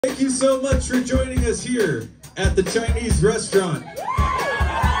Thank you so much for joining us here at the Chinese restaurant.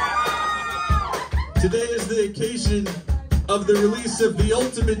 Today is the occasion of the release of the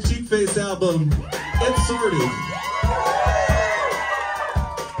ultimate Cheekface album, It's Sorted.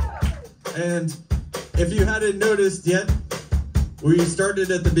 And if you hadn't noticed yet, we started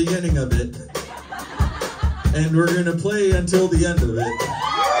at the beginning of it. And we're gonna play until the end of it.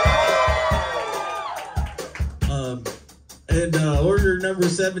 Order number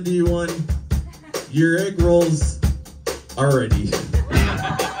 71, your egg rolls are ready. I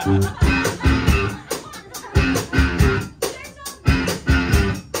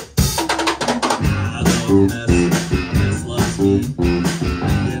love mess loves me,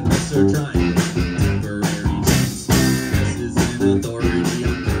 and mess are trying temporary chance. Mess is an authority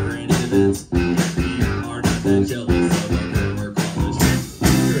on current events. We are not that jealous of our former college friends.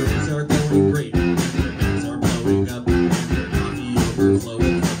 Curves are going great, their hands are blowing up, and their coffee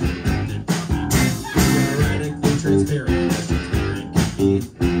overflowing from their branded coffee. We are radically transparent, as transparent can be.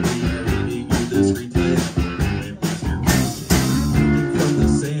 We are giving you the screenplay of our imposter. Drinking from the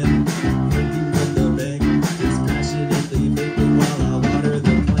sand, drinking from the bank, dispassionately vaping while I water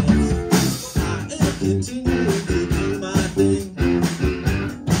the plants. I am continuing to do my thing.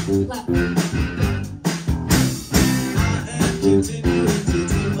 I am continuing to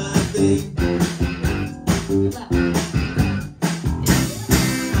do my thing.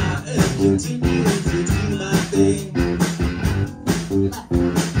 I am continuing to do my thing.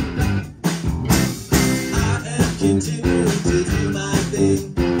 I am continuing to do my thing.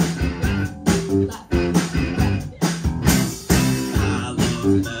 I love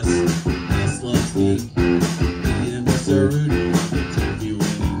mess loves me. Me and Mess are rooting on the turkey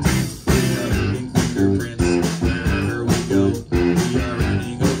winning teams. We are leaving fingerprints wherever we go. We are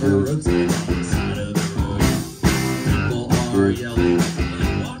running over roads and on the side of the road. People are yelling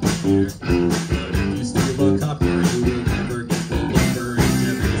and walking here. But if you steal a copyright, you will never get pulled over. And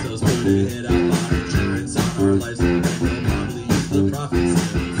Jeff Bezos put a hit out on insurance on our lives. And they'll probably use the profits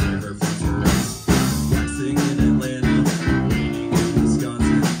to leave forever funds for us. Waxing in Atlanta, waiting in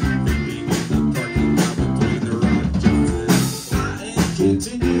Wisconsin, vaping in the parking lot between the Rock Johnsons. I am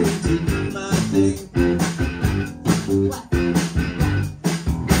continuing to do my thing.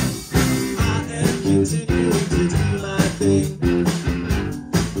 I am continuing to do my thing.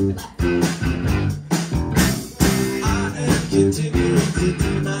 I am continuing to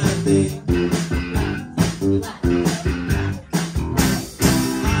do my thing.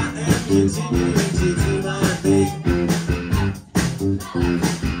 I am continuing to do my thing.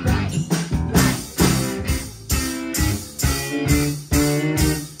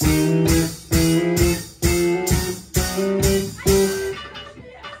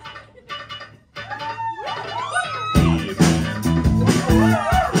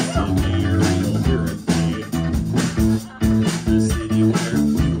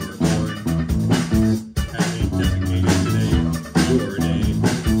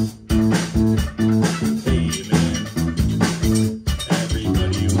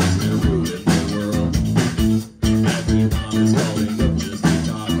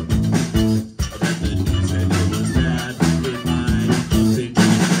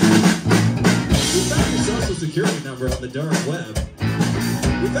 Security number on the dark web.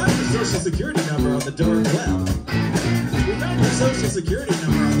 We found your social security number on the dark web. We found your social security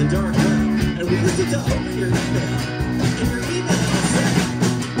number on the dark web, and we used it to open your email. And your email said,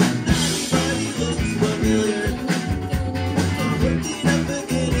 everybody looks familiar. I'm waking up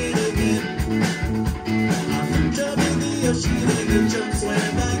again and again. I'm jumping the ocean and the jump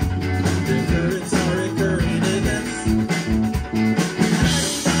swam back. The currents are recurring events.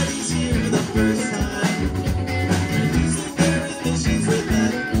 Everybody's here the first time.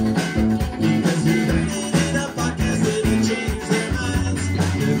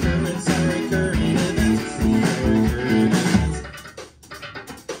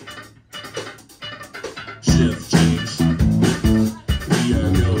 Shift change. We are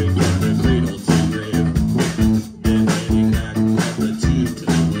going from the cradle to grave, then heading back up the tube to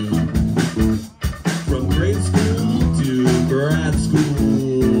the moon. From grade school to grad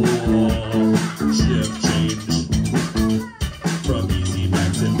school. Shift change. From easy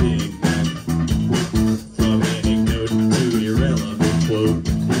back to big Mac. From anecdote to irrelevant quote.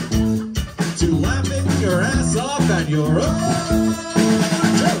 To laughing your ass off at your own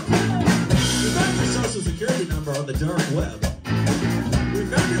joke. Social security number on the dark web. We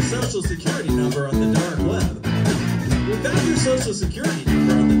found your social security number on the dark web. We found your social security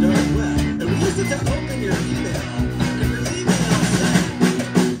number on the dark web, and we used it to open your email. And your email said,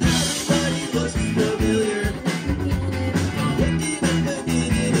 everybody looks familiar. Waking up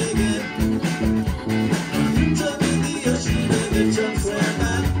again and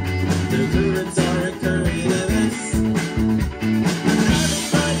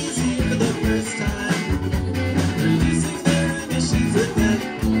with that.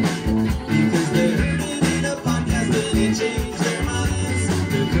 Because